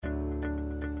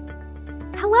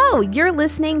Hello, you're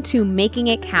listening to Making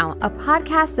It Count, a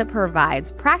podcast that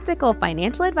provides practical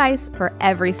financial advice for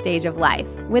every stage of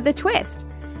life with a twist.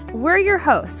 We're your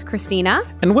hosts, Christina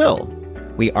and Will.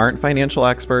 We aren't financial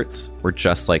experts. We're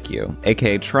just like you,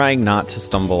 aka trying not to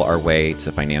stumble our way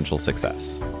to financial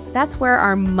success. That's where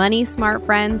our money smart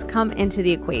friends come into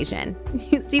the equation.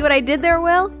 You see what I did there,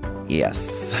 Will?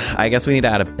 Yes. I guess we need to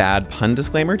add a bad pun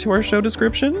disclaimer to our show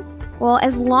description. Well,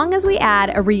 as long as we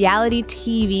add a reality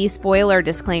TV spoiler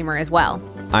disclaimer as well.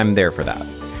 I'm there for that.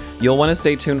 You'll want to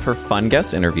stay tuned for fun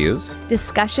guest interviews,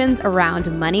 discussions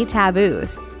around money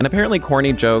taboos, and apparently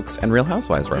corny jokes and Real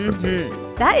Housewives references.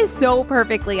 That is so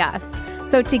perfectly us.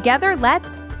 So together,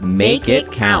 let's make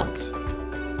it count.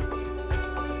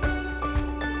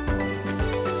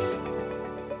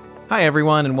 Hi,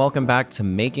 everyone, and welcome back to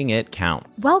Making It Count.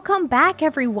 Welcome back,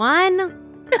 everyone.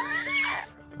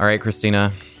 All right,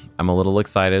 Christina. I'm a little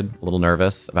excited, a little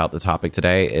nervous about the topic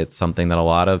today. It's something that a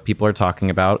lot of people are talking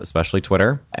about, especially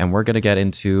Twitter, and we're going to get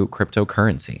into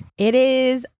cryptocurrency. It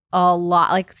is a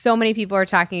lot. Like, so many people are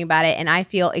talking about it, and I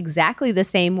feel exactly the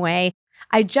same way.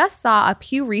 I just saw a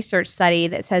Pew Research study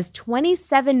that says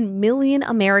 27 million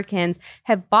Americans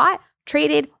have bought,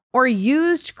 traded, or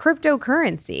used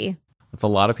cryptocurrency. That's a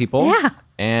lot of people. Yeah.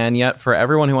 And yet, for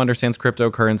everyone who understands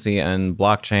cryptocurrency and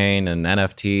blockchain and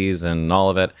NFTs and all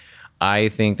of it, I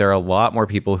think there are a lot more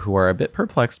people who are a bit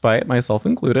perplexed by it, myself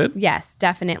included. Yes,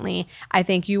 definitely. I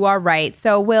think you are right.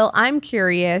 So, Will, I'm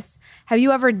curious, have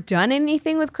you ever done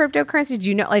anything with cryptocurrency? Do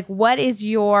you know, like, what is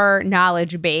your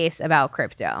knowledge base about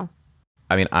crypto?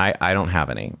 I mean, I don't have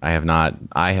any. I have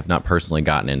not personally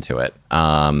gotten into it.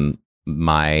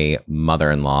 My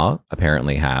mother-in-law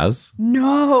apparently has.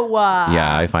 No.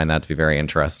 Yeah, I find that to be very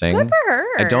interesting. Good for her.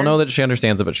 I don't know that she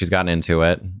understands it, but she's gotten into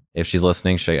it. If she's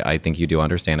listening, I think you do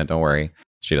understand it. Don't worry.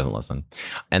 She doesn't listen.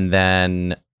 And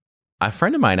then a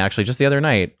friend of mine, actually, just the other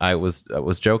night, I was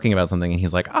joking about something, and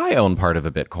he's like, "I own part of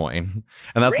a Bitcoin,"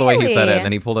 and that's the way he said it. And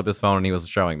then he pulled up his phone and he was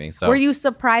showing me. So, were you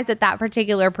surprised that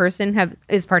particular person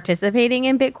is participating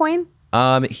in Bitcoin?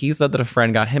 He said that a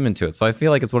friend got him into it. So I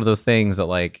feel like it's one of those things that,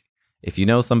 like, if you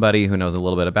know somebody who knows a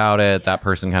little bit about it, that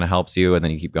person kind of helps you, and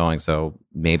then you keep going. So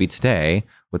maybe today,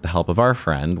 with the help of our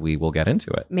friend, we will get into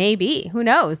it. Maybe. Who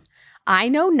knows? I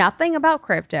know nothing about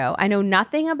crypto. I know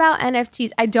nothing about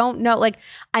NFTs. I don't know. Like,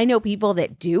 I know people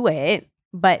that do it,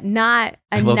 but not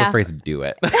enough. I love the phrase "do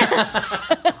it." It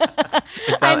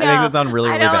makes it sound really,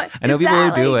 really bad. I know people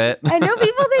who do it. I know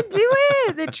people that do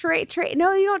it. That trade.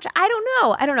 No, you don't.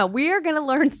 I don't know. We are going to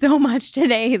learn so much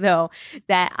today, though,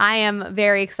 that I am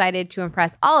very excited to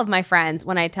impress all of my friends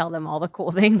when I tell them all the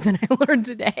cool things that I learned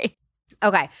today.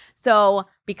 Okay, so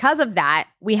because of that,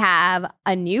 we have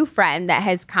a new friend that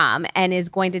has come and is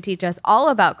going to teach us all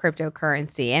about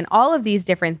cryptocurrency and all of these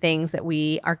different things that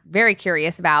we are very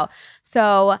curious about.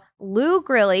 So Lou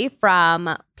Grilly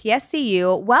from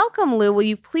PSCU. Welcome, Lou. Will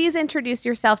you please introduce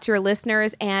yourself to your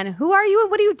listeners, and who are you and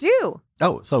what do you do?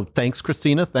 Oh, so thanks,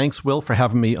 Christina. Thanks, Will, for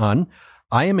having me on.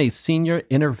 I am a senior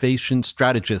innovation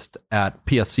strategist at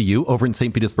PSCU over in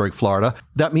St. Petersburg, Florida.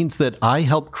 That means that I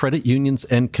help credit unions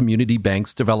and community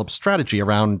banks develop strategy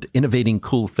around innovating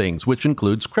cool things, which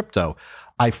includes crypto.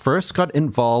 I first got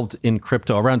involved in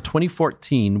crypto around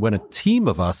 2014 when a team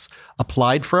of us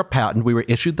applied for a patent. We were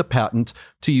issued the patent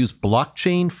to use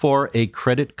blockchain for a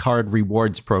credit card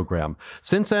rewards program.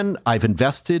 Since then, I've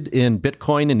invested in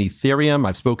Bitcoin and Ethereum.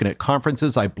 I've spoken at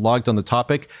conferences. I've blogged on the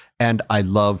topic, and I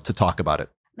love to talk about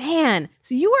it. Man,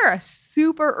 so you are a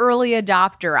super early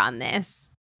adopter on this.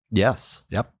 Yes.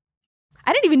 Yep.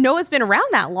 I didn't even know it's been around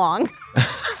that long.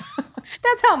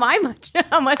 That's how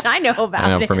much I know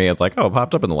about it. For me, it's like, it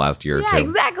popped up in the last year or two. Yeah,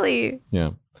 exactly. Yeah.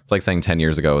 It's like saying 10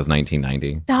 years ago was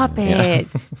 1990. Stop it.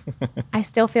 I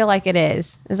still feel like it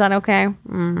is. Is that okay?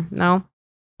 No?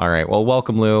 All right. Well,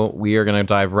 welcome, Lou. We are going to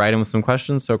dive right in with some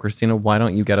questions. So, Christina, why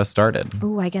don't you get us started?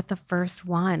 Ooh, I get the first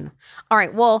one. All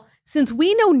right. Well, since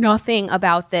we know nothing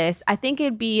about this, I think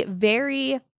it'd be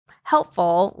very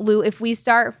helpful, Lou, if we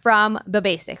start from the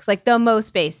basics, like the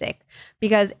most basic,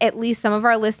 because at least some of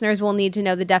our listeners will need to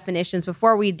know the definitions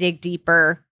before we dig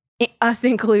deeper, us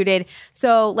included.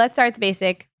 So let's start at the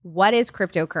basic. What is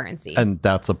cryptocurrency? And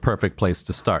that's a perfect place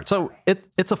to start. So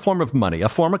it's a form of money, a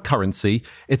form of currency.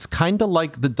 It's kind of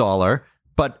like the dollar,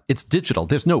 but it's digital.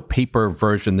 There's no paper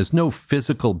version. There's no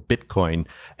physical Bitcoin.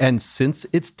 And since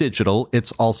it's digital,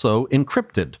 it's also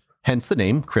encrypted, hence the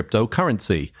name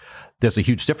cryptocurrency. There's a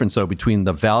huge difference, though, between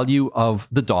the value of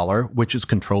the dollar, which is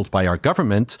controlled by our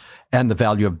government, and the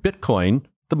value of Bitcoin,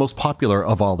 the most popular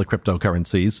of all the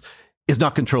cryptocurrencies. is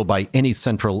not controlled by any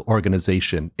central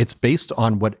organization. It's based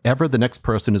on whatever the next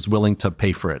person is willing to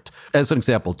pay for it. As an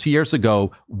example, 2 years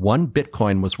ago, one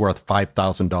Bitcoin was worth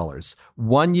 $5,000.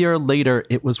 1 year later,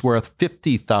 it was worth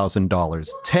 $50,000,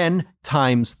 10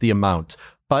 times the amount.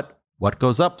 But what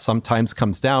goes up sometimes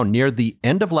comes down. Near the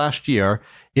end of last year,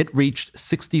 it reached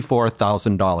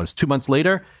 $64,000. 2 months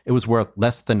later, it was worth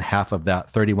less than half of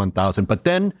that, $31,000. But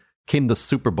then came the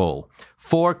Super Bowl.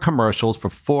 4 commercials for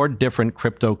 4 different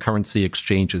cryptocurrency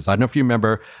exchanges. I don't know if you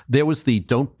remember, there was the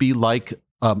Don't Be Like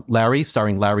Larry,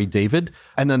 starring Larry David.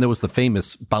 And then there was the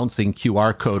famous bouncing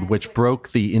QR code, which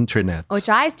broke the internet. Which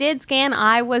I did scan.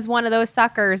 I was one of those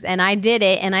suckers, and I did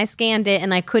it, and I scanned it,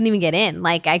 and I couldn't even get in.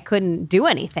 Like, I couldn't do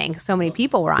anything. So many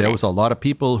people were on it. There was a lot of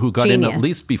people who got in at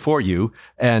least before you,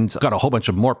 and got a whole bunch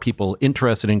of more people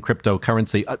interested in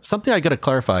cryptocurrency. Something I got to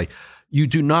clarify. You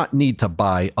do not need to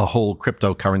buy a whole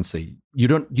cryptocurrency. You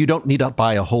don't need to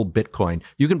buy a whole Bitcoin.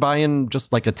 You can buy in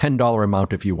just like a $10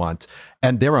 amount if you want.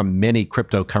 And there are many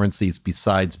cryptocurrencies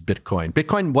besides Bitcoin.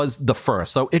 Bitcoin was the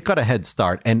first, so it got a head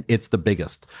start, and it's the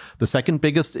biggest. The second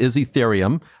biggest is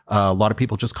Ethereum. A lot of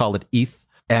people just call it ETH.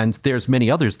 And there's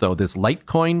many others, though. There's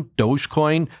Litecoin,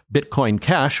 Dogecoin, Bitcoin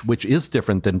Cash, which is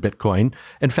different than Bitcoin.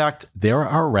 In fact, there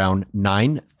are around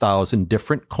 9,000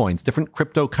 different coins, different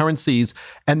cryptocurrencies,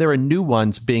 and there are new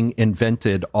ones being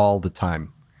invented all the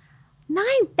time.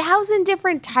 9,000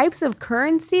 different types of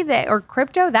currency or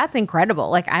crypto? That's incredible.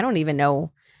 Like, I don't even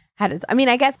know how to... I mean,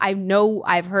 I guess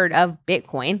I've heard of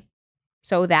Bitcoin.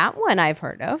 So that one I've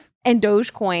heard of. And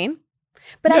Dogecoin.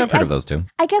 But yeah, I've heard of those too.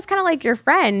 I guess kind of like your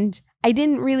friend... I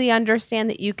didn't really understand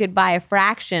that you could buy a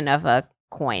fraction of a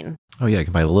coin. Oh, yeah, you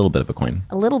can buy a little bit of a coin.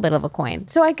 A little bit of a coin.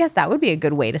 So I guess that would be a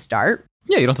good way to start.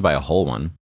 Yeah, you don't have to buy a whole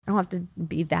one. I don't have to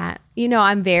be that.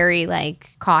 I'm very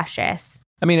cautious.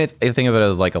 I mean, I think of it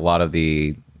as like a lot of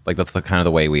the, that's the kind of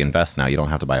the way we invest now. You don't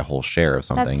have to buy a whole share of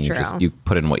something. That's true. You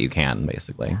put in what you can,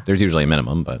 basically. There's usually a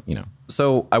minimum, but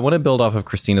So I want to build off of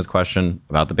Christina's question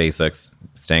about the basics,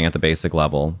 staying at the basic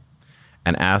level,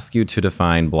 and ask you to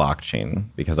define blockchain,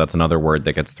 because that's another word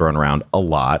that gets thrown around a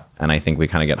lot. And I think we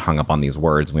kind of get hung up on these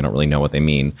words. We don't really know what they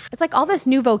mean. It's like all this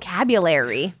new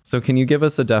vocabulary. So can you give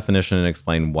us a definition and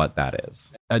explain what that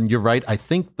is? And you're right. I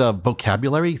think the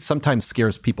vocabulary sometimes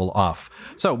scares people off.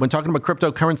 So when talking about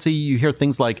cryptocurrency, you hear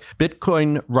things like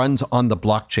Bitcoin runs on the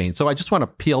blockchain. So I just want to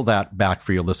peel that back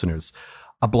for your listeners.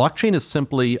 A blockchain is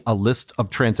simply a list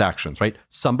of transactions, right?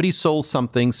 Somebody sold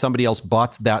something, somebody else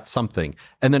bought that something,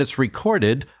 and then it's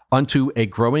recorded onto a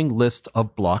growing list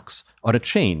of blocks on a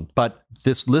chain. But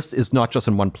this list is not just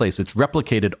in one place. It's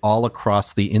replicated all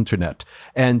across the internet.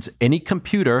 And any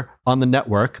computer on the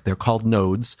network, they're called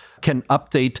nodes, can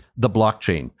update the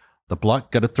blockchain.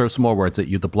 Got to throw some more words at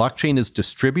you. The blockchain is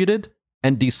distributed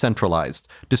and decentralized.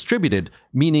 Distributed,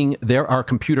 meaning there are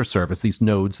computer servers, these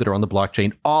nodes that are on the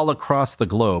blockchain all across the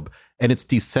globe. And it's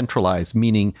decentralized,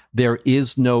 meaning there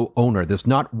is no owner. There's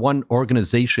not one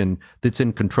organization that's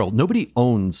in control. Nobody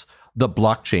owns the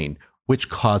blockchain, which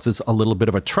causes a little bit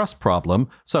of a trust problem.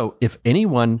 So if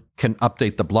anyone can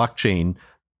update the blockchain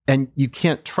and you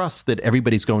can't trust that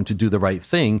everybody's going to do the right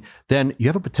thing, then you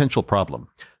have a potential problem.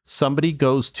 Somebody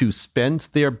goes to spend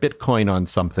their Bitcoin on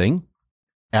something,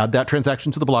 add that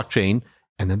transaction to the blockchain,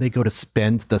 and then they go to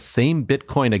spend the same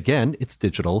Bitcoin again, it's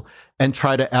digital, and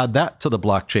try to add that to the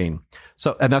blockchain.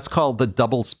 And that's called the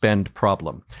double spend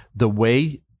problem. The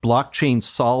way blockchain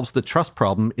solves the trust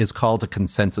problem is called a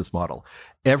consensus model.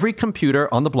 Every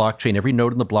computer on the blockchain, every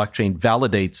node in the blockchain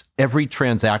validates every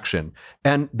transaction,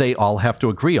 and they all have to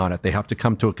agree on it. They have to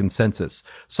come to a consensus.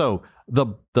 So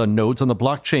the nodes on the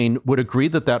blockchain would agree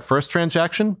that first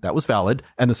transaction, that was valid,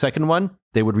 and the second one,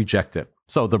 they would reject it.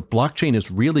 So the blockchain is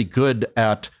really good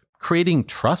at creating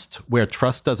trust where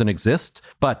trust doesn't exist,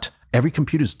 but every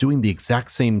computer is doing the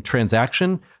exact same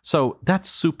transaction. So that's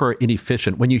super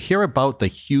inefficient. When you hear about the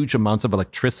huge amounts of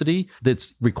electricity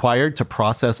that's required to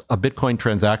process a Bitcoin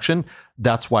transaction,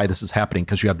 that's why this is happening,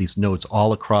 because you have these nodes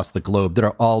all across the globe that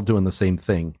are all doing the same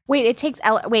thing. Wait, it takes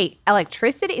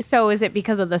electricity? So is it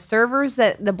because of the servers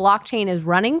that the blockchain is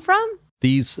running from?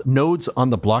 These nodes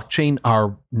on the blockchain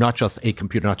are not just a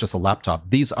computer, not just a laptop.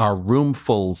 These are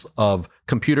roomfuls of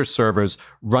computer servers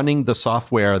running the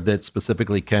software that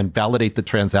specifically can validate the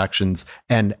transactions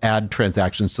and add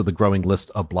transactions to the growing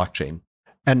list of blockchain.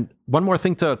 And one more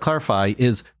thing to clarify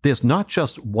is there's not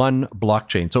just one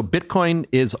blockchain. So Bitcoin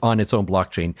is on its own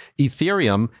blockchain.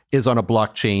 Ethereum is on a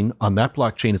blockchain. On that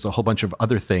blockchain is a whole bunch of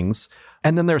other things.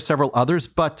 And then there are several others,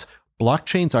 but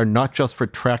blockchains are not just for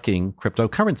tracking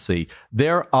cryptocurrency.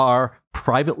 There are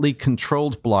privately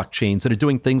controlled blockchains that are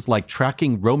doing things like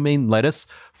tracking romaine lettuce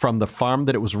from the farm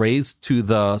that it was raised to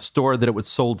the store that it was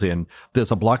sold in.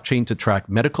 There's a blockchain to track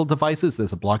medical devices.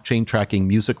 There's a blockchain tracking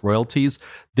music royalties.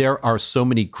 There are so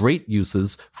many great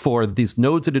uses for these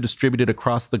nodes that are distributed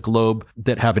across the globe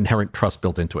that have inherent trust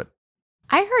built into it.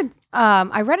 I heard,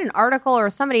 I read an article or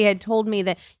somebody had told me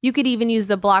that you could even use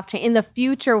the blockchain in the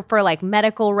future for like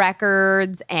medical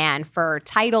records and for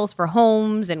titles for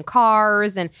homes and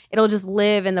cars, and it'll just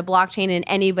live in the blockchain and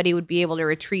anybody would be able to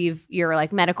retrieve your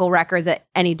like medical records at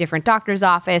any different doctor's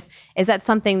office. Is that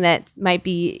something that might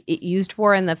be used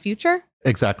for in the future?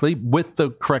 Exactly. With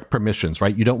the correct permissions,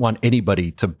 right? You don't want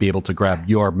anybody to be able to grab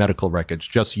your medical records,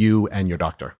 just you and your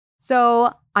doctor.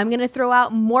 So I'm going to throw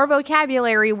out more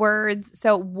vocabulary words.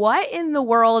 So what in the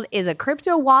world is a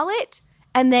crypto wallet?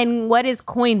 And then what is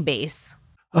Coinbase?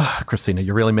 Christina,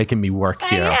 you're really making me work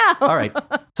here. I know. All right.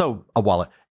 So a wallet.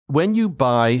 When you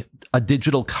buy a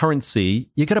digital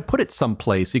currency, you got to put it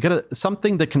someplace. You got to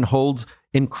something that can hold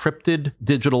encrypted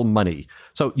digital money.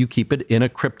 So you keep it in a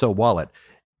crypto wallet.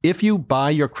 If you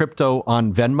buy your crypto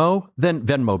on Venmo, then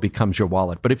Venmo becomes your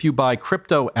wallet. But if you buy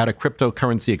crypto at a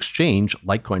cryptocurrency exchange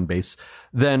like Coinbase,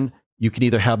 then you can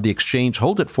either have the exchange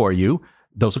hold it for you.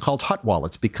 Those are called hot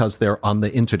wallets because they're on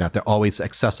the internet. They're always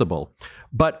accessible.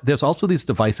 But there's also these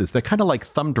devices. They're kind of like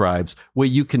thumb drives where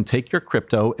you can take your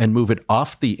crypto and move it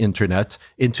off the internet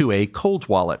into a cold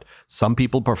wallet. Some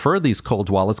people prefer these cold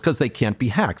wallets because they can't be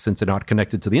hacked since they're not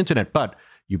connected to the internet. But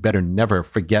you better never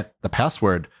forget the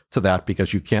password to that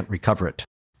because you can't recover it.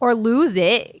 Or lose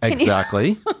it.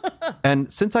 Exactly.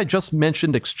 And since I just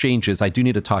mentioned exchanges, I do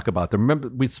need to talk about them. Remember,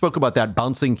 we spoke about that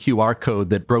bouncing QR code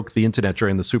that broke the internet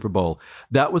during the Super Bowl.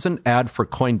 That was an ad for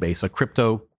Coinbase, a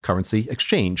cryptocurrency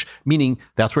exchange, meaning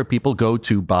that's where people go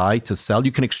to buy, to sell.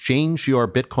 You can exchange your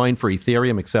Bitcoin for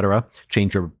Ethereum, etc.,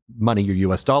 change your money,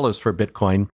 your US dollars for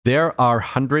Bitcoin. There are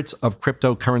hundreds of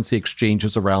cryptocurrency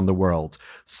exchanges around the world.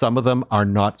 Some of them are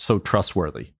not so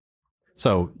trustworthy.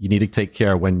 So you need to take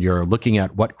care when you're looking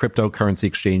at what cryptocurrency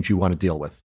exchange you want to deal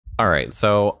with. All right.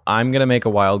 So I'm going to make a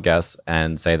wild guess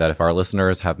and say that if our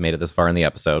listeners have made it this far in the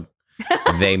episode,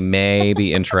 they may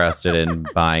be interested in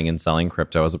buying and selling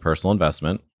crypto as a personal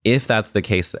investment. If that's the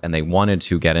case and they wanted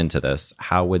to get into this,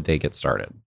 how would they get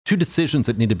started? Two decisions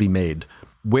that need to be made: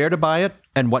 where to buy it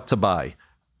and what to buy.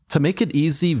 To make it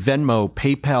easy, Venmo,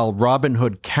 PayPal,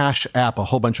 Robinhood, Cash App, a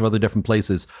whole bunch of other different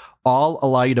places all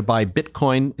allow you to buy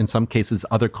Bitcoin, in some cases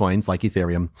other coins like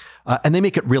Ethereum, and they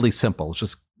make it really simple.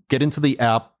 Just get into the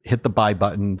app, hit the buy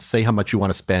button, say how much you want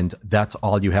to spend. That's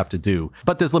all you have to do.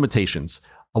 But there's limitations.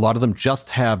 A lot of them just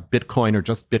have Bitcoin or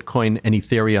just Bitcoin and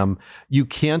Ethereum. You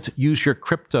can't use your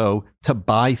crypto to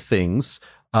buy things.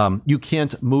 You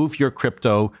can't move your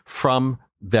crypto from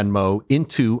Venmo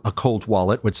into a cold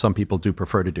wallet, which some people do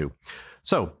prefer to do.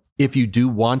 So if you do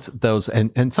want those,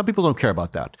 and some people don't care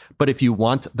about that, but if you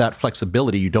want that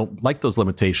flexibility, you don't like those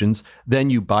limitations, then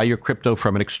you buy your crypto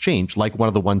from an exchange, like one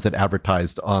of the ones that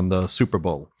advertised on the Super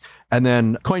Bowl. And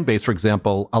then Coinbase, for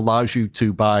example, allows you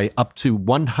to buy up to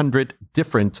 100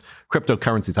 different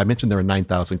cryptocurrencies. I mentioned there are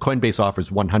 9,000. Coinbase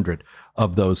offers 100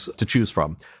 of those to choose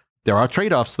from. There are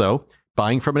trade-offs, though.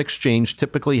 Buying from an exchange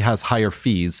typically has higher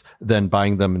fees than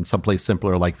buying them in someplace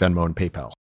simpler like Venmo and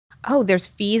PayPal. Oh, there's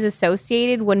fees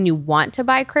associated when you want to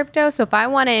buy crypto. So if I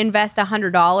want to invest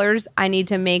 $100, I need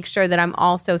to make sure that I'm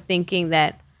also thinking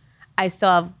that I still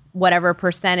have whatever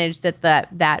percentage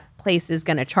that place is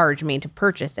going to charge me to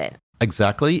purchase it.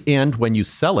 Exactly. And when you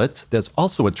sell it, there's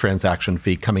also a transaction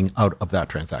fee coming out of that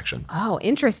transaction. Oh,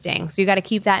 interesting. So you got to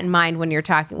keep that in mind when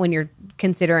you're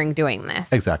considering doing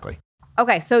this. Exactly.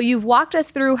 Okay, so you've walked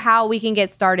us through how we can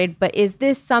get started, but is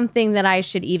this something that I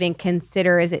should even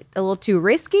consider? Is it a little too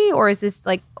risky, or is this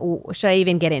like, should I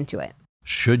even get into it?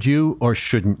 Should you or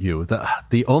shouldn't you?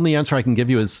 The only answer I can give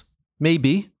you is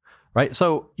maybe, right?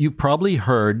 So you've probably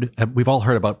heard, we've all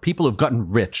heard about people who've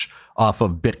gotten rich off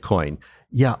of Bitcoin.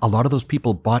 Yeah, a lot of those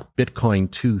people bought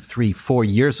Bitcoin 2, 3, 4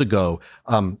 years ago,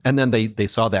 and then they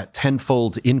saw that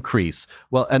tenfold increase.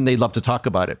 Well, and they love to talk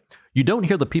about it. You don't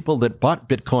hear the people that bought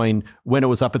Bitcoin when it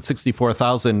was up at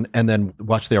 64,000 and then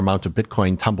watch their amount of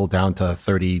Bitcoin tumble down to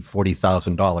 $30,000,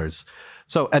 $40,000.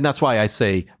 So, and that's why I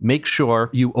say, make sure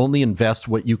you only invest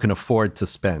what you can afford to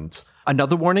spend.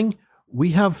 Another warning,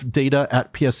 we have data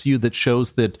at PSU that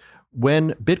shows that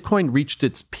when Bitcoin reached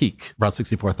its peak, around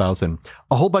 64,000,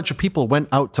 a whole bunch of people went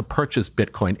out to purchase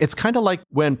Bitcoin. It's kind of like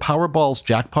when Powerball's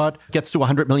jackpot gets to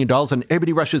 $100 million and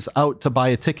everybody rushes out to buy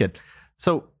a ticket.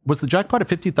 So was the jackpot at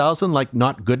 50,000 like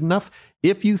not good enough?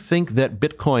 If you think that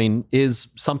Bitcoin is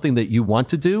something that you want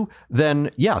to do,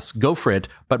 then yes, go for it.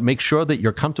 But make sure that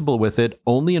you're comfortable with it.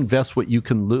 Only invest what you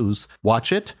can lose.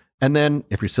 Watch it. And then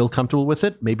if you're still comfortable with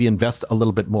it, maybe invest a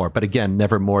little bit more. But again,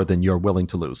 never more than you're willing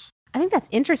to lose. I think that's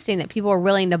interesting that people were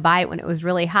willing to buy it when it was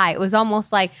really high. It was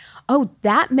almost like, oh,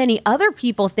 that many other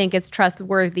people think it's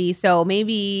trustworthy, so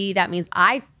maybe that means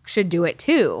I should do it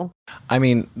too. I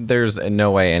mean, there's in no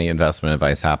way any investment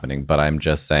advice happening, but I'm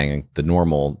just saying the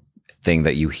normal thing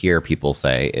that you hear people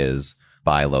say is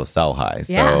buy low, sell high.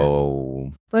 Yeah.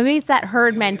 So But maybe it's that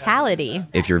herd mentality.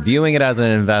 if you're viewing it as an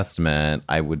investment,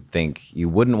 I would think you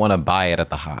wouldn't want to buy it at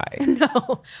the high.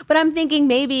 No, but I'm thinking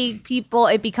maybe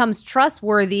it becomes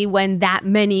trustworthy when that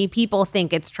many people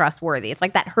think it's trustworthy. It's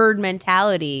like that herd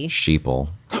mentality. Sheeple.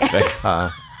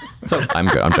 So I'm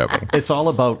good. I'm joking. it's all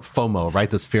about FOMO, right?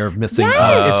 This fear of missing Yes,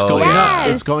 out. It's going up. yes.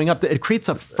 It's going up. It creates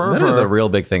a fervor. That is a real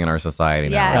big thing in our society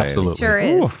now. Yes, Absolutely. it sure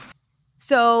is.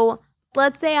 So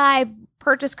let's say I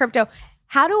purchase crypto.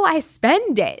 How do I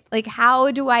spend it? Like,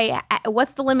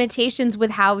 what's the limitations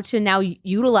with how to now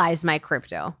utilize my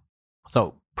crypto?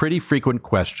 So, pretty frequent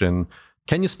question.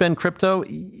 Can you spend crypto?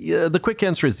 Yeah, the quick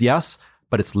answer is yes,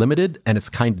 but it's limited and it's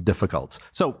kind of difficult.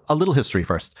 So, a little history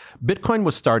first. Bitcoin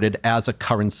was started as a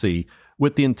currency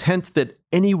with the intent that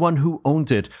anyone who owned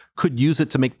it could use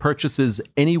it to make purchases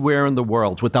anywhere in the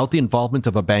world without the involvement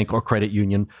of a bank or credit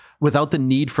union, without the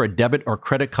need for a debit or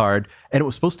credit card. And it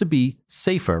was supposed to be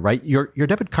safer, right? Your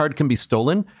debit card can be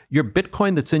stolen. Your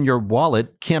Bitcoin that's in your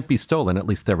wallet can't be stolen, at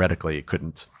least theoretically it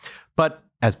couldn't. But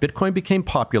as Bitcoin became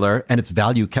popular and its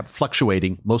value kept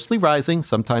fluctuating, mostly rising,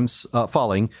 sometimes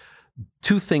falling,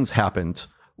 two things happened.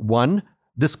 One,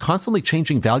 this constantly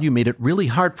changing value made it really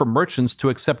hard for merchants to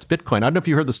accept Bitcoin. I don't know if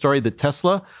you heard the story that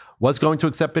Tesla was going to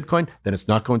accept Bitcoin, then it's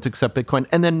not going to accept Bitcoin,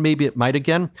 and then maybe it might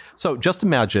again. So just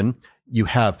imagine you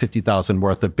have 50,000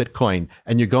 worth of Bitcoin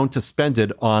and you're going to spend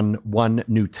it on one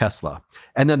new Tesla.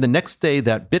 And then the next day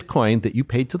that Bitcoin that you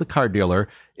paid to the car dealer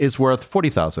is worth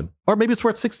 40,000, or maybe it's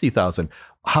worth 60,000.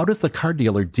 How does the car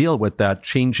dealer deal with that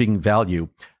changing value?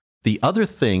 The other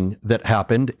thing that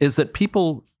happened is that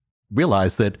people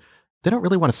realized that they don't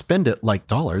really want to spend it like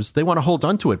dollars. They want to hold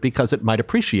on to it because it might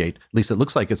appreciate. At least it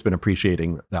looks like it's been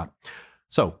appreciating that.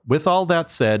 So with all that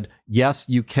said, yes,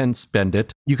 you can spend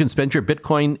it. You can spend your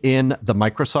Bitcoin in the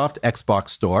Microsoft Xbox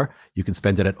store. You can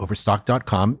spend it at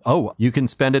overstock.com. Oh, you can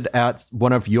spend it at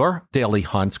one of your daily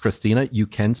haunts, Christina. You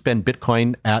can spend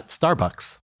Bitcoin at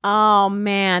Starbucks. Oh,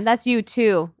 man, that's you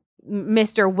too.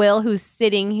 Mr. Will, who's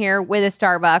sitting here with a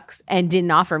Starbucks and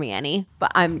didn't offer me any,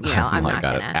 but I'm not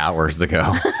got it gonna. hours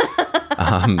ago.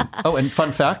 Oh, and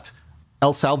fun fact,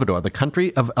 El Salvador, the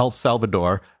country of El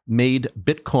Salvador, made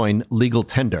Bitcoin legal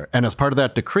tender. And as part of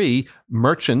that decree,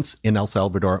 merchants in El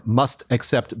Salvador must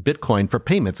accept Bitcoin for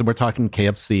payments. And we're talking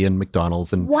KFC and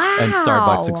McDonald's and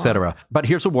Starbucks, etc. But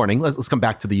here's a warning. Let's come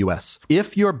back to the US.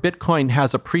 If your Bitcoin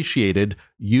has appreciated,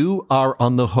 you are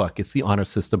on the hook. It's the honor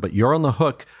system, but you're on the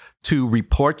hook to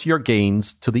report your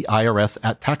gains to the IRS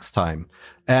at tax time.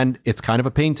 And it's kind of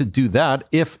a pain to do that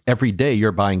if every day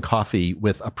you're buying coffee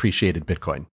with appreciated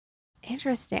Bitcoin.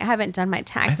 Interesting. I haven't done my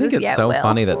taxes I think it's yet, so Will.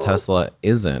 funny that Tesla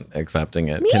isn't accepting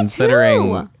it, Me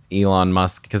considering too. Elon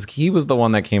Musk, because he was the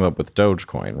one that came up with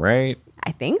Dogecoin, right?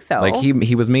 I think so. Like he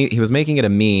was making it a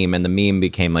meme, and the meme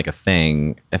became like a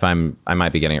thing. I might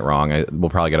be getting it wrong. We'll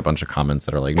probably get a bunch of comments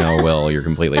that are like, "No, Will, you're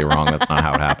completely wrong. That's not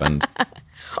how it happened."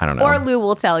 I don't know. Or Lou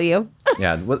will tell you.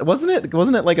 Yeah, wasn't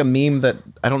it like a meme that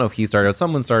I don't know if he started?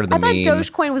 Someone started the I thought meme.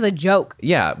 Dogecoin was a joke.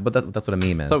 Yeah, but that's what a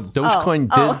meme is. So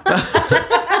Dogecoin did...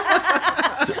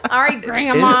 All right,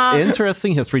 Grandma.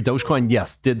 Interesting history. Dogecoin,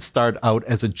 yes, did start out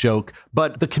as a joke,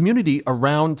 but the community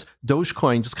around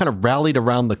Dogecoin just kind of rallied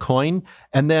around the coin.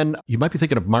 And then you might be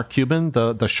thinking of Mark Cuban,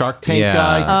 the Shark Tank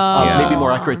guy, Yeah. maybe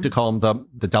more accurate to call him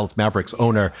the Dallas Mavericks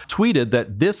owner, tweeted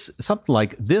that this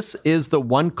is the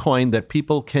one coin that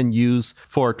people can use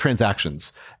for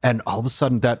transactions. And all of a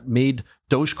sudden that made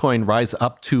Dogecoin rise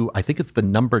up to, I think it's the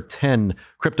number 10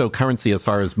 cryptocurrency as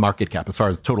far as market cap, as far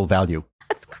as total value.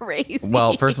 That's crazy.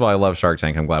 Well, first of all, I love Shark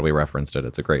Tank. I'm glad we referenced it.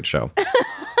 It's a great show.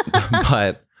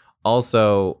 But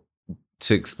also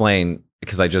to explain,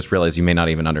 because I just realized you may not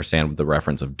even understand the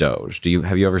reference of Doge.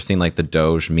 Have you ever seen like the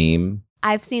Doge meme?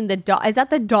 I've seen the dog. Is that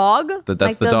the dog? That's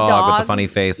like the dog with the funny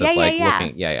face. That's Yeah, like yeah.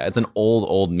 looking. Yeah. It's an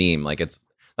old meme. Like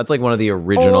that's like one of the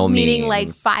original Old meaning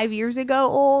memes. like 5 years ago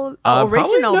old?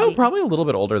 Original. Probably a little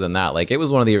bit older than that. Like it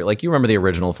was one of the, like, you remember the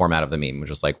original format of the meme, which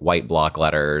was like white block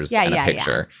letters and a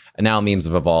picture. And now memes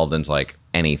have evolved into like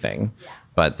anything. Yeah.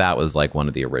 But that was like one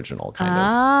of the original kind of.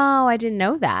 Oh, I didn't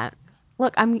know that.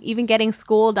 Look, I'm even getting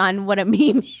schooled on what a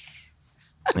meme is.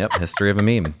 Yep, history of a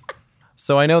meme.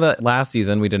 So I know that last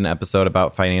season we did an episode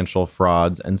about financial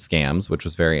frauds and scams, which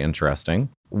was very interesting.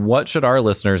 What should our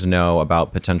listeners know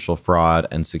about potential fraud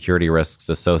and security risks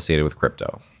associated with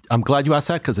crypto? I'm glad you asked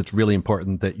that because it's really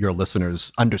important that your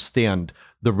listeners understand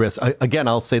the risk. Again,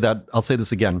 I'll say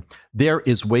this again. There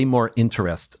is way more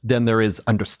interest than there is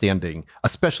understanding,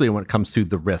 especially when it comes to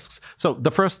the risks. So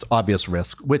the first obvious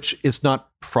risk, which is not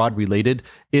fraud related,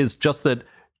 is just that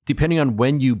depending on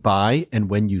when you buy and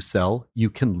when you sell, you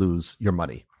can lose your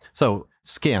money. So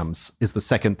scams is the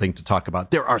second thing to talk about.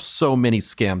 There are so many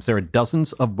scams. There are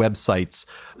dozens of websites.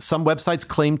 Some websites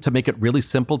claim to make it really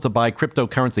simple to buy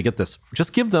cryptocurrency. Get this.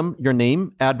 Just give them your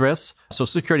name, address, social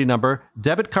security number,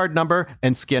 debit card number,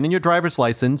 and scan in your driver's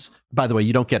license. By the way,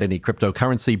 you don't get any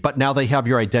cryptocurrency, but now they have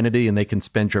your identity and they can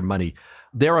spend your money.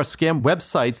 There are scam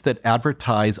websites that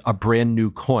advertise a brand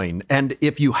new coin. And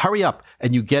if you hurry up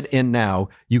and you get in now,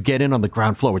 you get in on the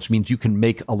ground floor, which means you can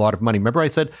make a lot of money. Remember I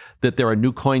said that there are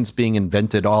new coins being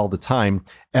invented all the time,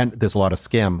 and there's a lot of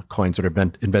scam coins that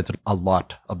are invented a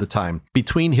lot of the time.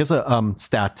 Here's a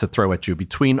stat to throw at you.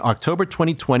 Between October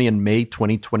 2020 and May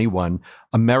 2021,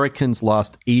 Americans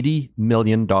lost $80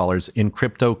 million in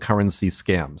cryptocurrency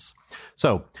scams.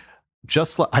 So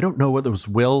I don't know whether it was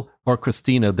Will or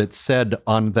Christina that said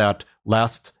on that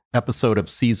last episode of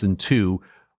season 2,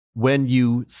 when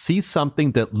you see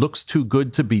something that looks too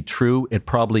good to be true, it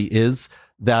probably is.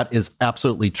 That is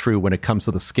absolutely true when it comes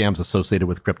to the scams associated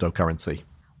with cryptocurrency.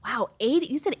 Wow,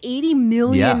 you said $80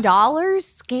 million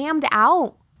scammed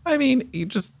out. I mean, you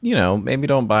just, maybe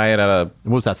don't buy it at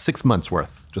what was that, 6 months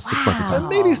worth? Just 6 months of time.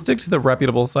 Maybe stick to the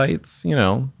reputable sites,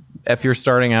 If you're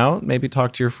starting out, maybe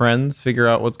talk to your friends, figure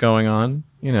out what's going on,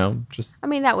 I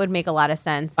mean, that would make a lot of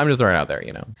sense. I'm just throwing it out there,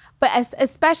 But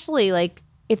especially like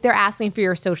if they're asking for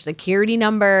your social security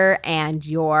number and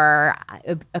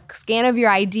a scan of your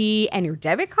ID and your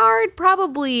debit card,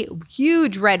 probably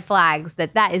huge red flags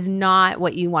that is not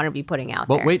what you want to be putting out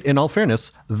there. But wait, in all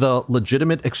fairness, the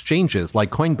legitimate exchanges like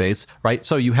Coinbase, right?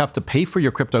 So you have to pay for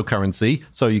your cryptocurrency.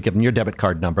 So you give them your debit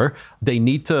card number. They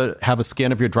need to have a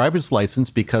scan of your driver's license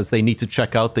because they need to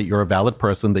check out that you're a valid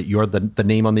person, that you're the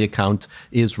name on the account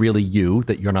is really you,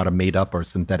 that you're not a made up or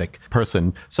synthetic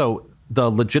person. So the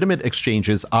legitimate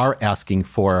exchanges are asking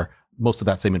for most of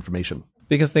that same information.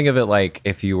 Because think of it like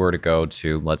if you were to go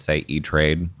to, let's say,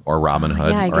 E-Trade or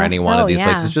Robinhood or any one of these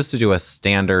places just to do a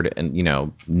standard and,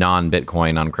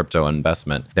 non-Bitcoin on crypto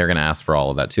investment, they're going to ask for all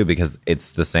of that too, because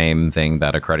it's the same thing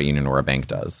that a credit union or a bank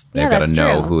does. They've got to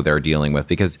know who they're dealing with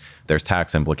because there's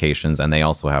tax implications and they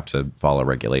also have to follow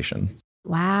regulation.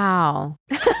 Wow.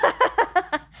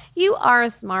 You are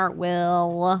smart,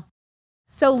 Will.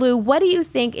 So, Lou, what do you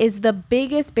think is the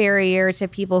biggest barrier to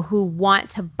people who want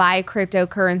to buy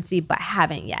cryptocurrency but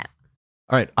haven't yet?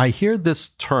 All right. I hear this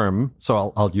term,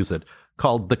 so I'll use it,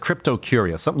 called the crypto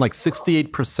curious. Something like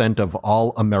 68% of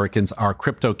all Americans are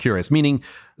crypto curious, meaning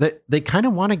that they kind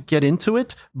of want to get into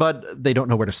it, but they don't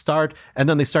know where to start. And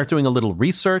then they start doing a little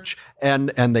research and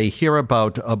they hear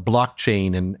about a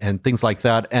blockchain and things like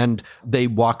that. And they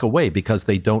walk away because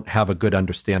they don't have a good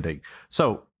understanding.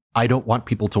 So I don't want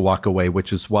people to walk away,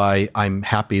 which is why I'm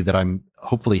happy that I'm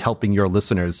hopefully helping your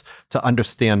listeners to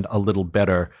understand a little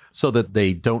better so that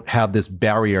they don't have this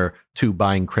barrier to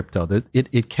buying crypto. That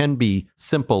it can be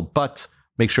simple, but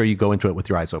make sure you go into it with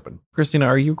your eyes open. Christina,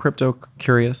 are you crypto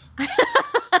curious?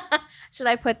 Should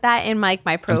I put that in my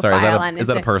profile? I'm sorry, is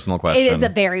that a personal question? It's a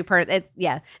very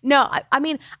yeah. No, I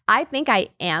mean, I think I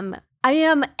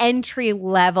am entry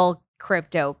level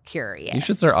crypto curious. You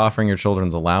should start offering your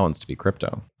children's allowance to be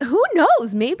crypto. Who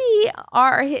knows? Maybe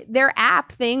their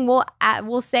app thing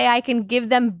will say I can give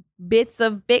them bits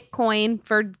of Bitcoin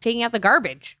for taking out the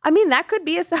garbage. I mean, that could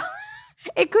be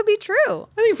it could be true.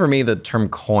 I think for me, the term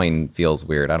coin feels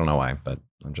weird. I don't know why, but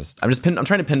I'm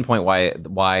trying to pinpoint why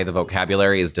the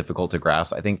vocabulary is difficult to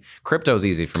grasp. I think crypto is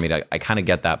easy for me I kind of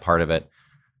get that part of it.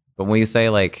 But when you say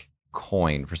like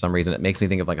coin, for some reason, it makes me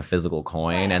think of like a physical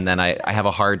coin. And then I have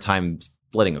a hard time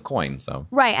splitting a coin. So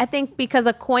right. I think because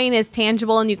a coin is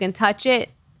tangible and you can touch it,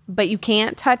 but you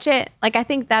can't touch it. Like, I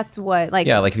think that's what like.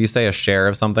 Yeah. Like if you say a share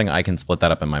of something, I can split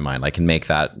that up in my mind. I can make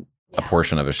that a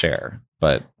portion of a share.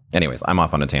 But anyways, I'm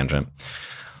off on a tangent.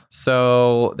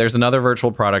 So there's another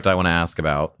virtual product I want to ask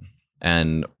about.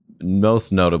 And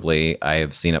most notably, I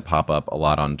have seen it pop up a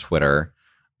lot on Twitter.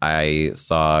 I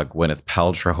saw Gwyneth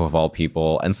Paltrow, of all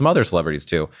people, and some other celebrities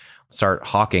too, start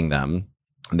hawking them.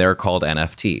 They're called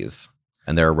NFTs,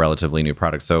 and they're a relatively new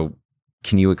product. So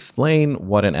Can you explain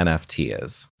what an NFT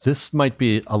is? This might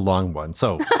be a long one.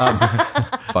 So,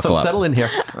 Buckle up. settle in here.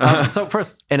 So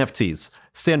first, NFTs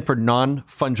stand for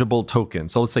non-fungible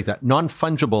tokens. So let's take that.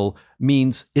 Non-fungible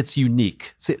means it's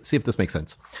unique. See if this makes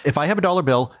sense. If I have a dollar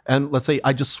bill and let's say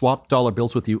I just swap dollar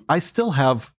bills with you, I still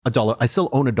have a dollar. I still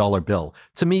own a dollar bill.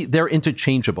 To me, they're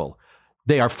interchangeable.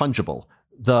 They are fungible.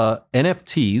 The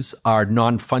NFTs are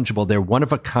non-fungible. They're one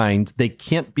of a kind. They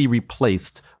can't be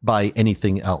replaced by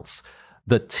anything else.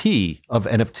 The T of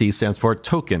NFT stands for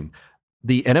token.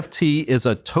 The NFT is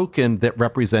a token that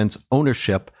represents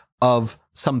ownership of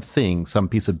something, some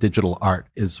piece of digital art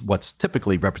is what's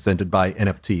typically represented by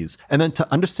NFTs. And then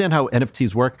to understand how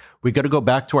NFTs work, we got to go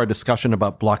back to our discussion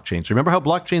about blockchains. Remember how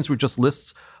blockchains were just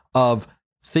lists of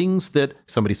things that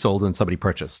somebody sold and somebody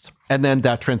purchased. And then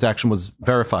that transaction was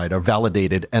verified or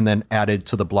validated and then added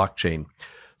to the blockchain.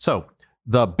 So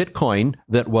the Bitcoin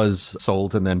that was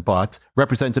sold and then bought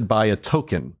represented by a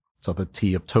token. So the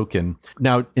T of token.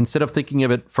 Now, instead of thinking of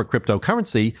it for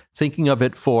cryptocurrency, thinking of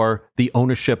it for the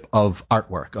ownership of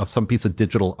artwork, of some piece of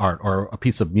digital art or a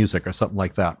piece of music or something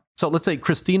like that. So let's say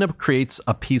Christina creates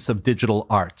a piece of digital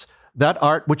art. That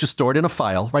art, which is stored in a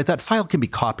file, right? That file can be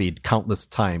copied countless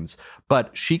times,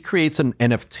 but she creates an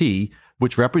NFT,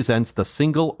 which represents the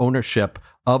single ownership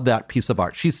of that piece of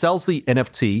art. She sells the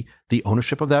NFT, the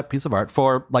ownership of that piece of art,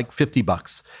 for like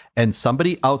 $50. And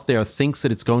somebody out there thinks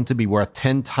that it's going to be worth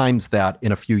 10 times that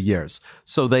in a few years.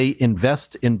 So they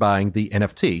invest in buying the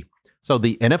NFT. So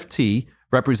the NFT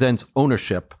represents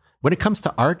ownership. When it comes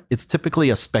to art, it's typically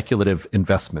a speculative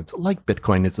investment. Like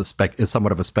Bitcoin is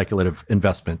somewhat of a speculative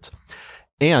investment.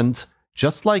 And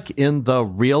just like in the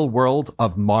real world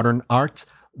of modern art,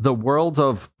 the world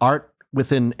of art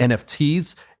within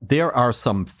NFTs, there are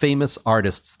some famous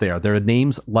artists there. There are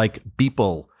names like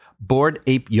Beeple, Bored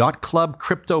Ape Yacht Club,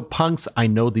 CryptoPunks. I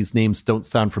know these names don't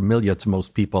sound familiar to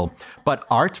most people, but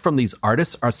art from these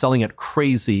artists are selling at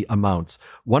crazy amounts.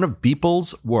 One of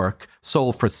Beeple's work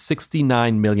sold for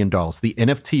 $69 million. The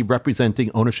NFT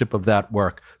representing ownership of that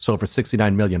work sold for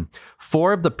 $69 million.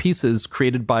 4 of the pieces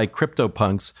created by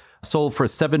CryptoPunks sold for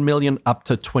 $7 million up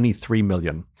to $23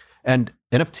 million. And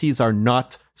NFTs are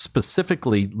not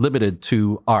specifically limited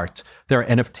to art. There are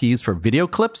NFTs for video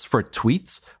clips, for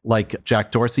tweets, like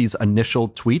Jack Dorsey's initial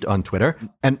tweet on Twitter.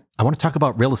 And I want to talk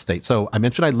about real estate. So I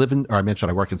mentioned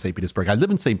I work in St. Petersburg. I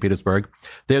live in St. Petersburg.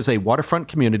 There's a waterfront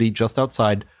community just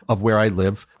outside of where I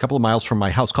live, a couple of miles from my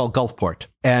house, called Gulfport.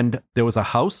 And there was a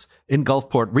house in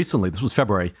Gulfport recently, this was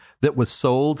February, that was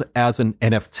sold as an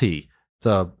NFT.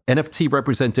 The NFT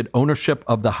represented ownership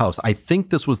of the house. I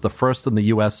think this was the first in the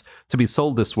US to be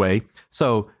sold this way.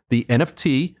 So the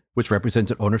NFT, which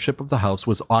represented ownership of the house,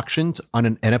 was auctioned on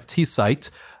an NFT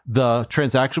site. The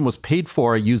transaction was paid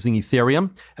for using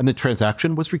Ethereum, and the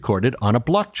transaction was recorded on a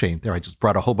blockchain. There, I just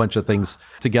brought a whole bunch of things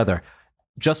together.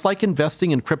 Just like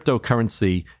investing in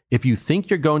cryptocurrency, if you think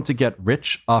you're going to get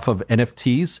rich off of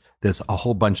NFTs, there's a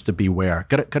whole bunch to beware.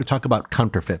 Got to talk about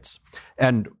counterfeits.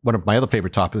 And one of my other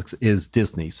favorite topics is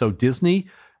Disney. So Disney,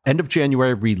 end of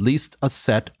January, released a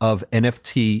set of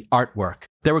NFT artwork.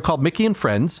 They were called Mickey and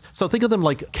Friends. So think of them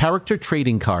like character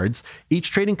trading cards.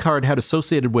 Each trading card had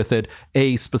associated with it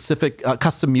a specific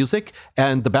custom music,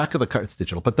 and the back of the card, it's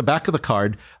digital, but the back of the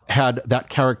card had that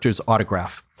character's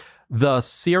autograph. The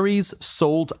series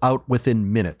sold out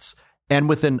within minutes. And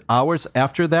within hours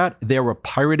after that, there were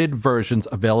pirated versions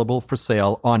available for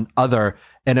sale on other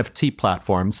NFT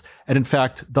platforms. And in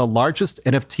fact, the largest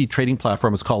NFT trading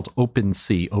platform is called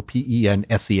OpenSea,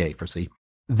 OPENSEA for C.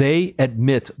 They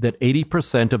admit that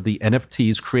 80% of the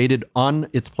NFTs created on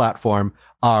its platform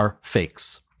are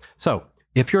fakes. So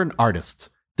if you're an artist,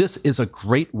 this is a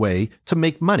great way to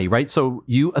make money, right? So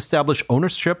you establish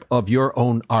ownership of your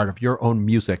own art, of your own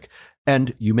music,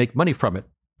 and you make money from it.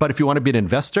 But if you want to be an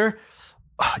investor,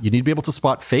 you need to be able to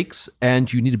spot fakes,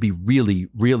 and you need to be really,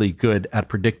 really good at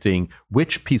predicting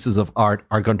which pieces of art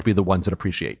are going to be the ones that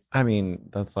appreciate. I mean,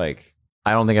 that's like,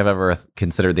 I don't think I've ever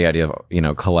considered the idea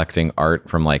of, collecting art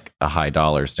from like a high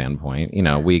dollar standpoint.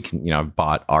 We can, I've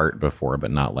bought art before, but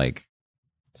not like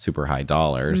super high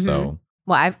dollar. Mm-hmm. So.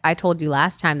 Well, I told you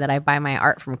last time that I buy my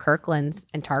art from Kirkland's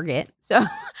and Target. So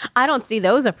I don't see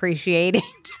those appreciating.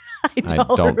 I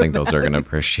don't think those are going to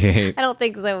appreciate. I don't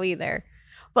think so either.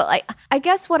 But I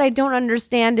guess what I don't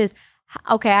understand is,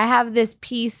 okay, I have an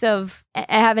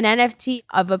NFT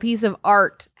of a piece of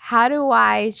art. How do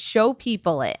I show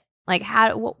people it? Like, how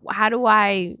do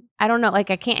I don't know, like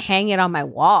I can't hang it on my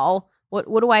wall.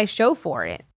 What do I show for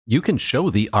it? You can show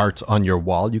the art on your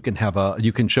wall. You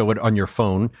can show it on your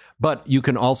phone, but you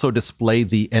can also display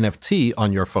the NFT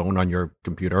on your phone, on your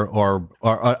computer, or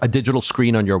a digital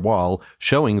screen on your wall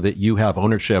showing that you have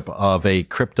ownership of a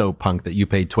CryptoPunk that you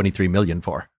paid $23 million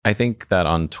for. I think that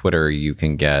on Twitter you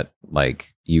can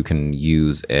you can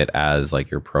use it as like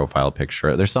your profile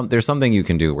picture. There's something you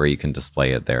can do where you can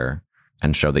display it there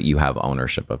and show that you have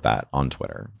ownership of that on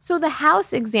Twitter. So the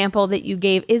house example that you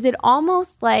gave, is it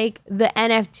almost like the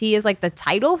NFT is like the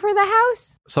title for the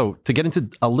house? So to get into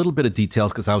a little bit of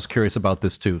details, because I was curious about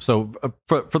this too. So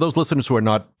for those listeners who are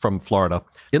not from Florida,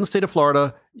 in the state of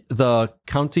Florida, the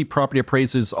county property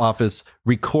appraiser's office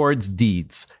records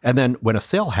deeds. And then when a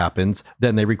sale happens,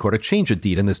 then they record a change of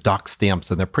deed, and there's doc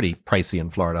stamps, and they're pretty pricey in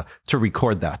Florida to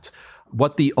record that.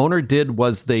 What the owner did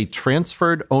was they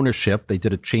transferred ownership. They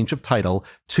did a change of title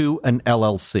to an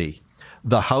LLC.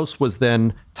 The house was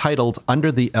then titled under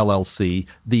the LLC.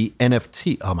 The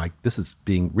NFT. Oh my, this is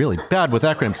being really bad with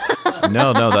acronyms.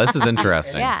 No, this is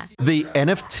interesting. Yeah. The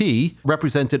NFT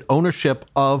represented ownership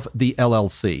of the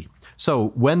LLC. So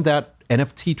when that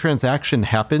NFT transaction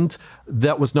happened,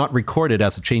 that was not recorded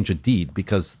as a change of deed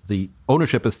because the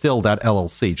ownership is still that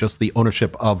LLC, just the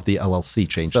ownership of the LLC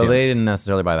changed So hands. they didn't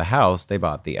necessarily buy the house, they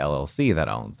bought the LLC that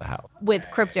owns the house. With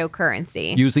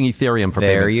cryptocurrency. Using Ethereum for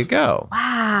There payments. you go.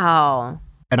 Wow.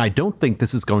 And I don't think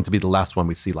this is going to be the last one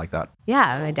we see like that.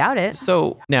 Yeah, I doubt it.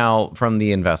 So now from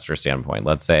the investor standpoint,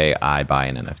 let's say I buy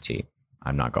an NFT.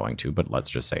 I'm not going to, but let's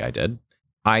just say I did.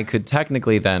 I could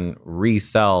technically then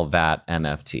resell that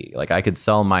NFT. Like I could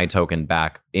sell my token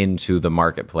back into the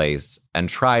marketplace and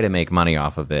try to make money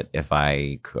off of it if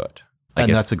I could.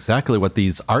 And that's exactly what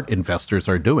these art investors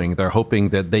are doing. They're hoping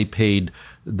that they paid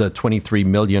the $23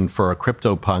 million for a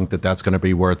CryptoPunk, that's going to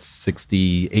be worth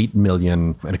 $68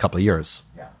 million in a couple of years.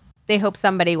 They hope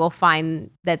somebody will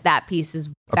find that piece is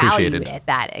valued Appreciated. at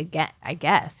that again, I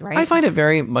guess, right? I find it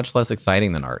very much less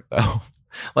exciting than art, though.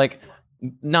 Like,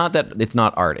 not that it's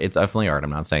not art. It's definitely art. I'm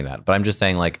not saying that. But I'm just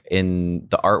saying, like, in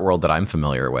the art world that I'm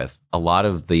familiar with, a lot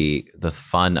of the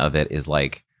fun of it is,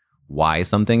 like, why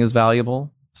something is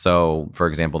valuable. So, for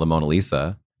example, the Mona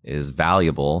Lisa is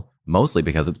valuable mostly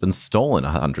because it's been stolen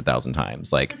 100,000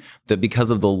 times. Like, that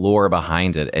because of the lore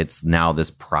behind it, it's now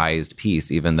this prized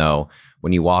piece, even though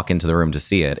when you walk into the room to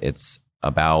see it, it's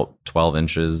about 12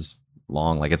 inches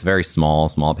long. Like, it's very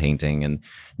small painting, and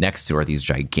next to are these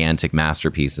gigantic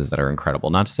masterpieces that are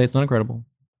incredible. Not to say it's not incredible.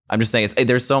 I'm just saying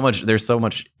there's so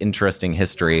much interesting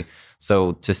history.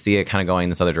 So to see it kind of going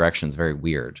this other direction is very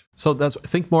weird. So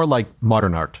think more like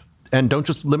modern art. And don't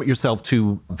just limit yourself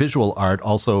to visual art,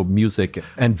 also music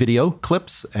and video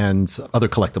clips and other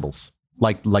collectibles,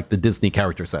 like the Disney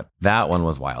character set. That one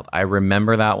was wild. I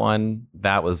remember that one.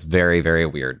 That was very, very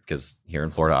weird because here in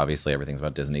Florida, obviously everything's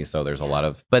about Disney. So there's a lot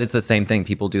of, but it's the same thing.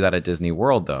 People do that at Disney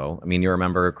World though. I mean, you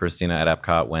remember, Christina, at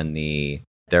Epcot when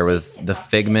there was the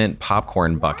Figment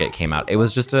popcorn bucket came out. It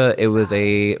was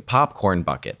a popcorn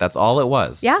bucket. That's all it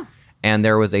was. Yeah. And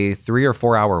there was a 3 or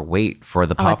 4 hour wait for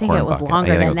the popcorn I think it was bucket.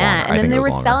 longer than that. Longer. And then they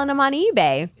were longer. selling them on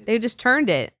eBay. They just turned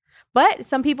it. But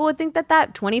some people would think that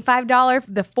 $25,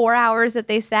 the 4 hours that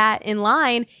they sat in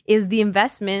line is the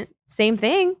investment. Same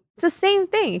thing. It's the same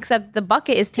thing, except the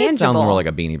bucket is tangible. It sounds more like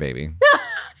a Beanie Baby.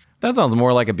 That sounds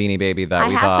more like a Beanie Baby that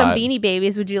we have thought. some Beanie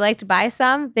Babies. Would you like to buy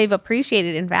some? They've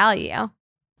appreciated in value.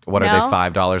 What are they,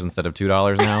 $5 instead of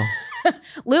 $2 now?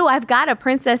 Lou, I've got a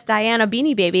Princess Diana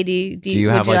Beanie Baby. Do you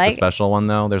have like the special one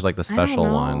though? There's like the special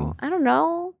one. I don't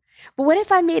know. But what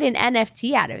if I made an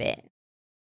NFT out of it?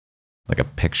 Like a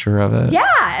picture of it?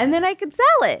 Yeah, and then I could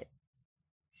sell it.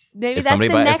 Maybe If that's somebody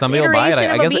the next if somebody will buy it,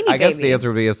 iteration of a Beanie I guess the Baby. answer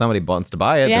would be if somebody wants to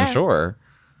buy it, Yeah. then sure.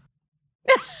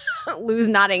 Lou's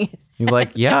nodding his He's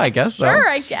like, yeah, I guess so. Sure,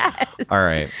 I guess. All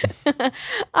right.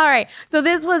 All right. So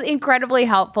this was incredibly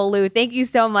helpful, Lou. Thank you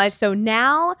so much. So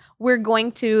now we're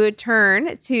going to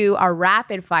turn to our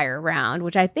rapid fire round,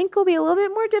 which I think will be a little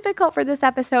bit more difficult for this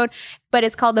episode, but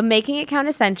it's called the Making It Count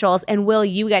Essentials. And Will,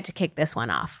 you get to kick this one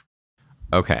off.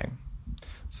 Okay.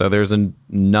 So there's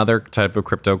another type of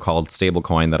crypto called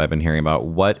stablecoin that I've been hearing about.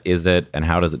 What is it and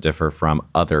how does it differ from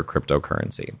other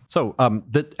cryptocurrency? So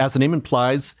as the name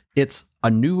implies, it's a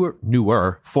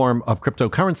newer form of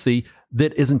cryptocurrency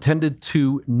that is intended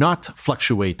to not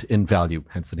fluctuate in value,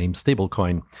 hence the name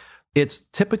stablecoin. It's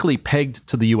typically pegged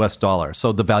to the US dollar,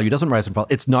 so the value doesn't rise and fall.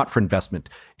 It's not for investment.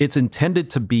 It's intended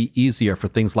to be easier for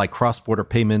things like cross-border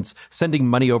payments, sending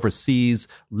money overseas,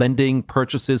 lending,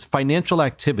 purchases, financial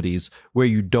activities where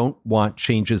you don't want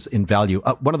changes in value.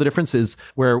 One of the differences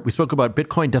where we spoke about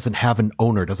Bitcoin doesn't have an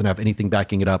owner, doesn't have anything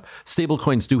backing it up.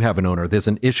 Stablecoins do have an owner. There's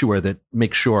an issuer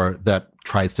that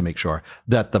tries to make sure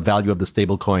that the value of the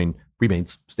stablecoin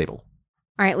remains stable.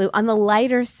 All right, Lou, on the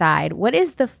lighter side, what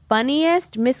is the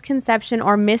funniest misconception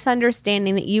or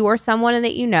misunderstanding that you or someone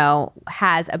that you know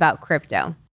has about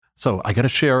crypto? So I got to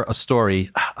share a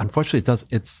story. Unfortunately,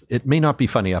 it may not be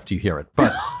funny after you hear it,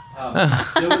 but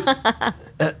I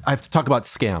have to talk about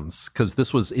scams because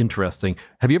this was interesting.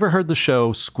 Have you ever heard the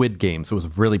show Squid Games? It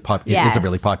was really It is a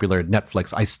really popular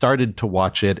Netflix. I started to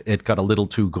watch it. It got a little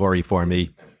too gory for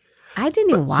me. I didn't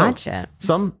even watch it.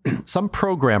 Some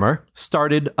programmer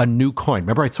started a new coin.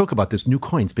 Remember, I spoke about this new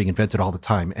coins being invented all the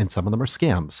time, and some of them are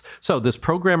scams. So this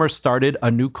programmer started a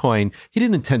new coin. He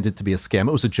didn't intend it to be a scam.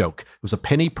 It was a joke. It was a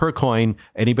penny per coin.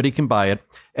 Anybody can buy it.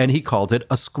 And he called it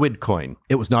a squid coin.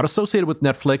 It was not associated with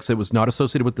Netflix. It was not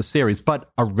associated with the series, but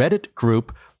a Reddit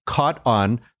group caught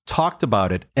on, talked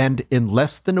about it, and in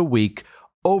less than a week,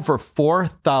 over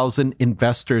 4,000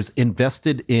 investors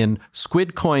invested in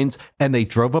squid coins, and they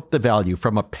drove up the value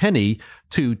from a penny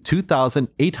to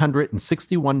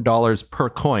 $2,861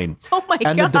 per coin. Oh my God.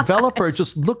 And the developer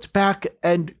just looked back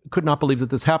and could not believe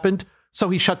that this happened. So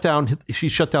she shut down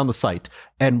the site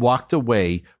and walked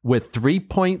away with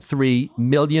 $3.3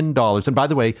 million. And by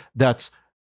the way, that's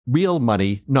real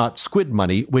money, not squid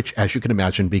money, which, as you can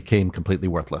imagine, became completely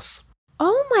worthless.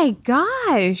 Oh my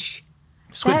gosh.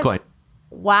 Squid coin.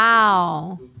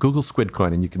 Wow. Google squid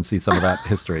coin and you can see some of that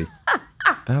history.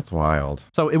 That's wild.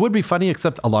 So it would be funny,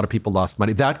 except a lot of people lost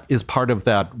money. That is part of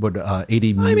that.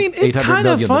 It's kind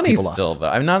of funny still, though.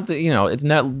 I'm not, it's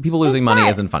not, people losing money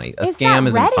isn't funny. A scam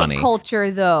isn't Reddit funny.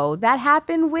 Culture, though, that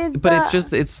happened with. But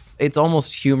it's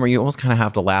almost humor. You almost kind of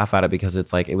have to laugh at it because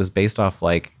it's like it was based off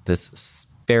like this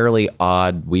fairly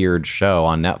odd, weird show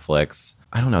on Netflix.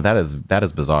 I don't know. That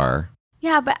is bizarre.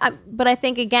 Yeah, but I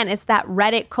think again, it's that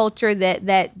Reddit culture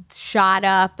that shot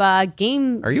up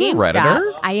game. Are you GameStop. a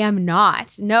Redditor? I am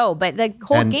not. No, but the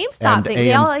whole GameStop thing,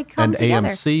 they all like come together.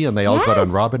 AMC, and they all got on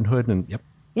Robinhood, and yep.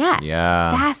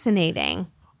 Yeah. Fascinating.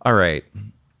 All right,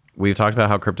 we've talked about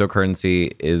how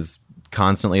cryptocurrency is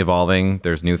constantly evolving.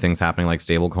 There's new things happening, like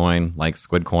stablecoin, like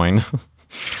squid coin.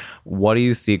 What do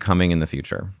you see coming in the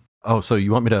future? Oh, so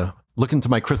you want me to look into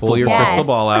my crystal ball? Pull your crystal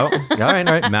ball out. All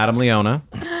right, Madam Leona.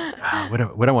 Where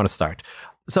do I want to start?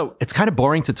 So it's kind of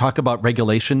boring to talk about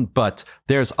regulation, but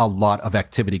there's a lot of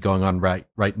activity going on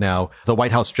right now. The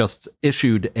White House just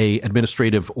issued an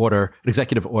executive order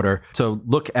to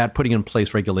look at putting in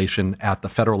place regulation at the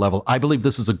federal level. I believe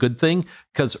this is a good thing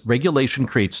because regulation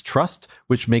creates trust,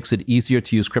 which makes it easier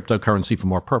to use cryptocurrency for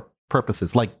more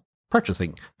purposes, like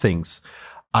purchasing things.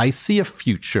 I see a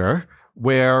future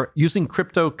where using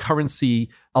cryptocurrency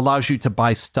allows you to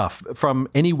buy stuff from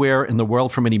anywhere in the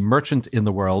world, from any merchant in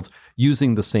the world,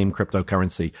 using the same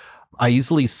cryptocurrency. I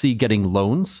easily see getting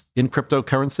loans in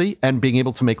cryptocurrency and being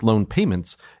able to make loan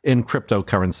payments in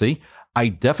cryptocurrency. I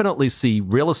definitely see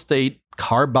real estate,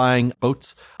 car buying,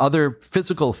 boats, other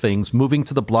physical things moving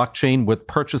to the blockchain with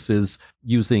purchases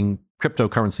using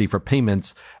cryptocurrency for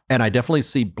payments. And I definitely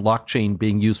see blockchain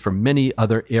being used for many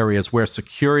other areas where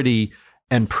security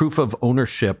and proof of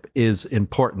ownership is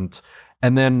important.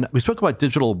 And then we spoke about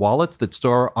digital wallets that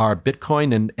store our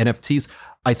Bitcoin and NFTs.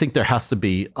 I think there has to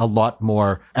be a lot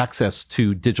more access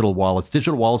to digital wallets that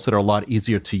are a lot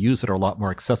easier to use, that are a lot more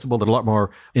accessible, that are a lot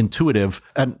more intuitive.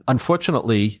 And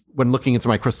unfortunately, when looking into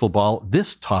my crystal ball,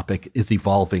 this topic is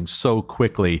evolving so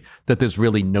quickly that there's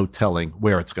really no telling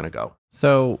where it's going to go.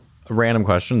 So, a random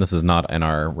question. This is not in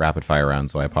our rapid fire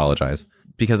round, so I apologize.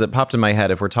 Because it popped in my head,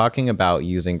 if we're talking about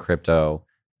using crypto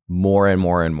more and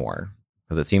more and more,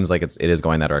 because it seems like it is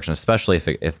going that direction, especially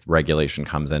if regulation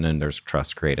comes in and there's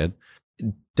trust created,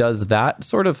 does that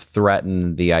sort of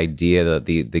threaten the idea that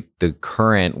the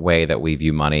current way that we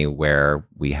view money, where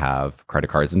we have credit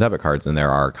cards and debit cards, and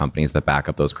there are companies that back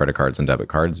up those credit cards and debit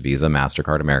cards, Visa,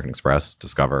 MasterCard, American Express,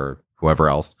 Discover, whoever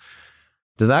else,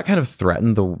 does that kind of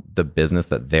threaten the business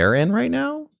that they're in right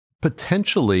now?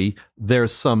 Potentially,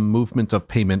 there's some movement of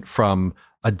payment from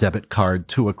a debit card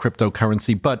to a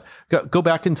cryptocurrency, but go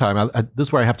back in time. This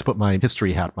is where I have to put my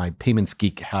history hat, my payments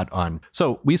geek hat on.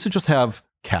 So we used to just have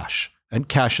cash and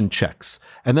checks.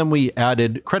 And then we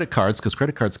added credit cards because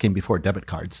credit cards came before debit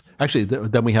cards. Actually,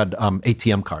 then we had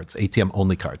ATM cards, ATM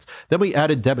only cards. Then we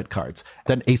added debit cards.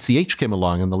 Then ACH came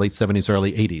along in the late 70s,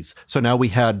 early 80s. So now we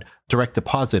had direct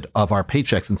deposit of our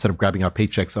paychecks instead of grabbing our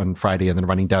paychecks on Friday and then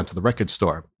running down to the record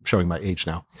store, showing my age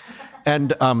now.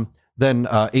 And Then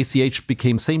ACH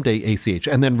became same-day ACH.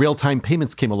 And then real-time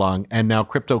payments came along. And now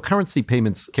cryptocurrency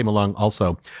payments came along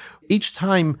also. Each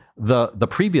time the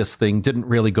previous thing didn't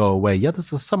really go away. Yeah,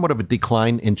 this is somewhat of a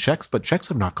decline in checks, but checks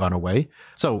have not gone away.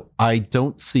 So I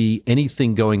don't see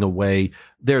anything going away.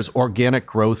 There's organic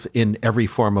growth in every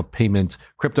form of payment.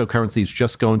 Cryptocurrency is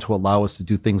just going to allow us to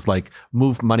do things like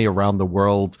move money around the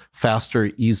world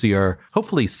faster, easier,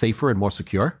 hopefully safer and more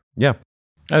secure. Yeah.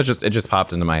 It just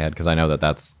popped into my head because I know that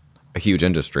that's a huge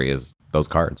industry is those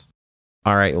cards.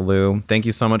 All right, Lou, thank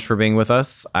you so much for being with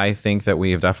us. I think that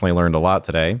we have definitely learned a lot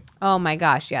today. Oh my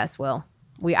gosh, yes, Will.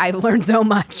 I've learned so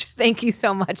much. Thank you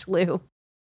so much, Lou.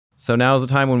 So now is the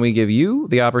time when we give you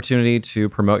the opportunity to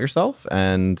promote yourself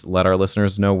and let our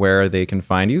listeners know where they can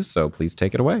find you. So please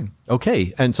take it away.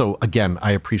 Okay. And so again,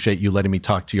 I appreciate you letting me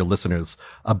talk to your listeners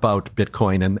about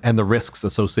Bitcoin and the risks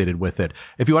associated with it.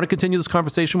 If you want to continue this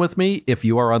conversation with me, if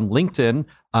you are on LinkedIn,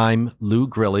 I'm Lou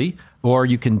Grilly, or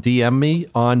you can DM me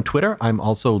on Twitter. I'm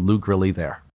also Lou Grilly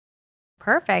there.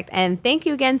 Perfect. And thank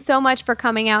you again so much for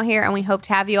coming out here. And we hope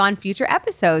to have you on future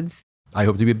episodes. I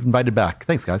hope to be invited back.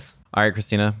 Thanks, guys. All right,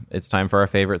 Christina, it's time for our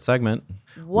favorite segment.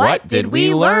 What did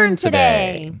we learn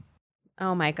today?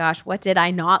 Oh my gosh, what did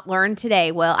I not learn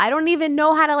today? Well, I don't even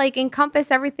know how to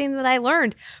encompass everything that I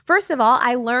learned. First of all,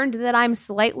 I learned that I'm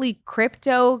slightly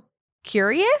crypto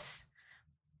curious.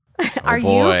 Are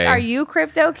you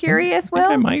crypto curious, Will? I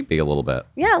think I might be a little bit.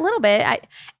 Yeah, a little bit.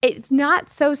 It's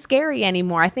not so scary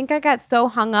anymore. I think I got so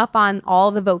hung up on all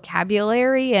the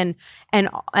vocabulary and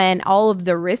all of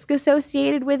the risk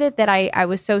associated with it that I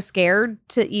was so scared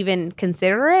to even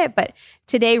consider it. But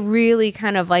today really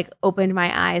kind of opened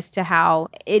my eyes to how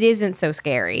it isn't so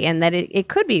scary and that it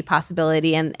could be a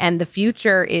possibility and the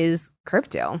future is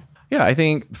crypto. Yeah, I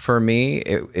think for me,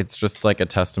 it's just a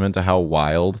testament to how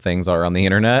wild things are on the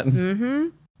internet.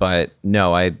 Mm-hmm. But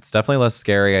no, it's definitely less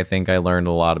scary. I think I learned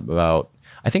a lot about,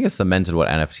 I think it cemented what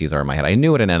NFTs are in my head. I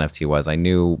knew what an NFT was. I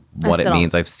knew what it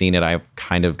means. I've seen it. I've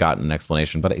kind of gotten an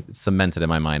explanation, but it cemented in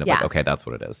my mind of okay, that's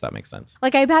what it is. That makes sense. I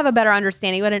have a better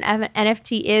understanding what an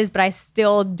NFT is, but I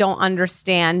still don't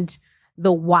understand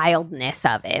the wildness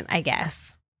of it, I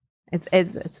guess.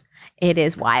 It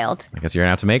is wild. I guess you're going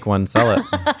to have to make one, sell it.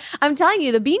 I'm telling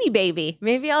you, the Beanie Baby.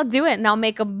 Maybe I'll do it and I'll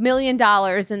make $1 million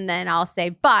and then I'll say,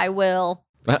 bye, Will.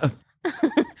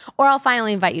 Or I'll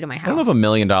finally invite you to my house. I don't know if $1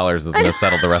 million is going to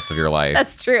settle the rest of your life.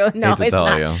 That's true. No, it's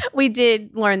not. You. We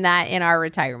did learn that in our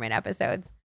retirement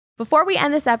episodes. Before we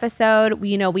end this episode,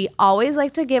 we always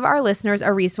like to give our listeners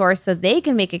a resource so they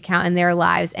can make it count in their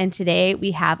lives. And today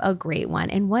we have a great one.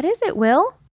 And what is it,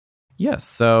 Will? Yes.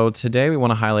 So today we want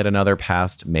to highlight another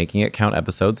past Making It Count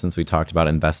episode since we talked about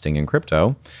investing in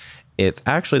crypto. It's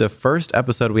actually the first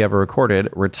episode we ever recorded,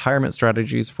 Retirement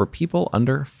Strategies for People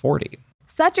Under 40.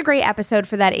 Such a great episode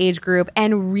for that age group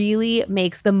and really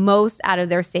makes the most out of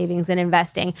their savings and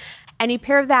investing. And you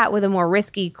pair that with a more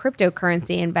risky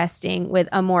cryptocurrency investing with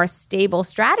a more stable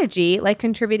strategy like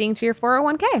contributing to your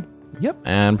 401k. Yep.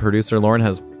 And producer Lauren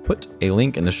has put a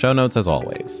link in the show notes as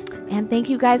always. And thank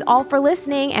you guys all for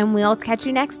listening, and we'll catch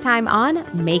you next time on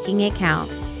Making It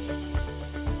Count.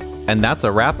 And that's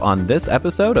a wrap on this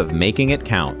episode of Making It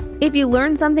Count. If you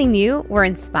learned something new, were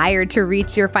inspired to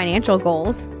reach your financial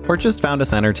goals, or just found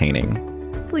us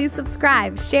entertaining, please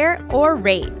subscribe, share, or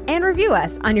rate, and review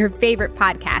us on your favorite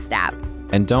podcast app.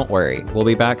 And don't worry, we'll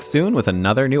be back soon with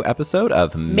another new episode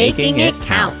of Making It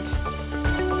Count.